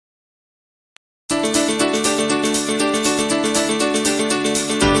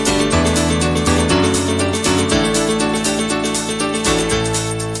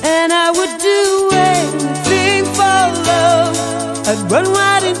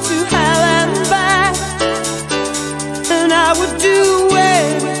to hell and back, and I would do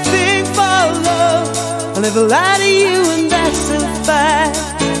anything for love. I'll never lie to you, and that's a fact.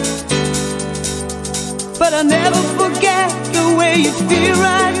 But I'll never forget the way you feel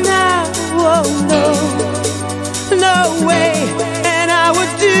right now. Oh no, no way. And I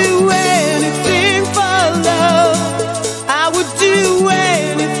would do anything for love. I would do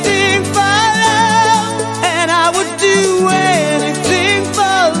anything for love. And I would do anything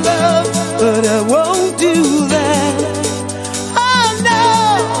for love. But I won't do that. Oh no,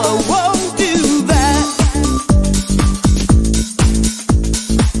 I won't do that.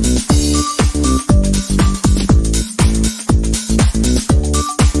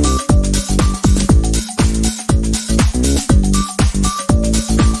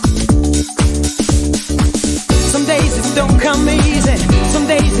 Some days it don't come easy, some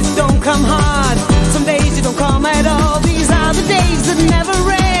days it don't come hard, some days it don't come at all. These are the days that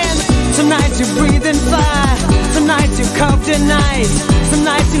never end. Some nights you're breathing fire, some nights you're covered in ice, some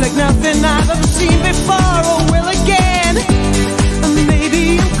nights you're like nothing I've ever seen before or will again. And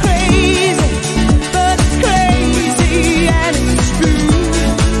maybe I'm crazy, but it's crazy and it's true.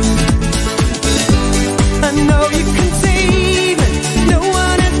 I know you can save me, no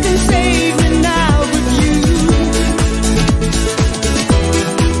one else can save me now but you.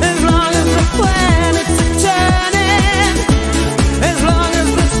 As long as the planets are turning, as long as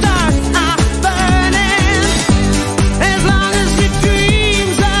the stars are burning, as long as your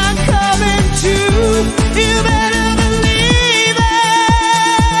dreams are coming true, you better believe it,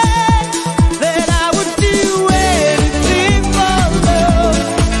 that I would do anything for love,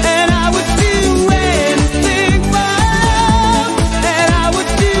 and I would do anything for love, and I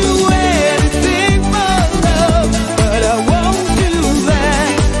would do anything for love, but I won't do that.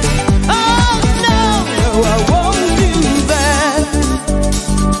 Oh no, no, I won't do that.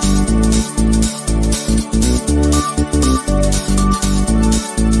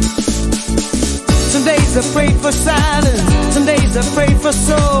 Some days I pray for silence, some days I pray for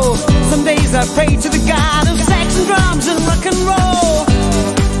soul, some days I pray to the God of sex and drums and rock and roll.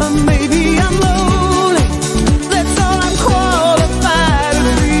 And maybe I'm lonely, that's all I'm qualified to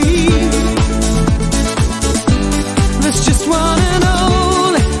be. There's just one and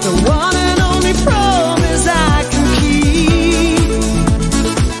only, the one and only promise I can keep.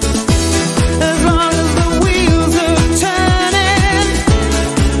 As long as the wheels are turning,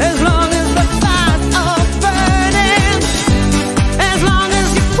 as long as the fires are burning, as long as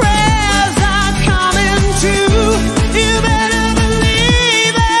your prayers are coming true, you better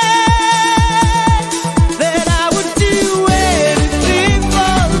believe it, that I would do anything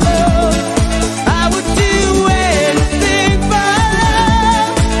for love. I would do anything for love,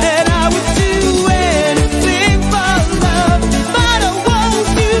 and I would do anything for love, but I won't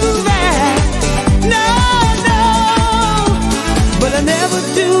do that. No, no, but I never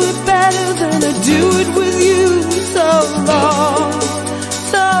do it better than I do it with you.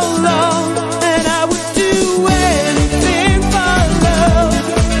 So long, and I would do anything for love.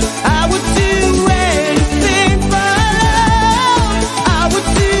 I would do anything for love. I would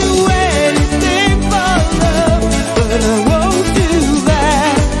do anything for love, but I won't do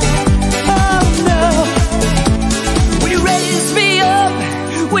that. Oh no. Will you raise me up?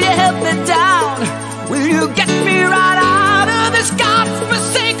 Will you help me down? Will you get me right out of this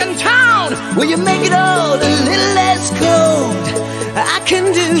godforsaken town? Will you make it all a little less cold? I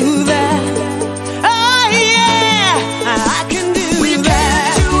can do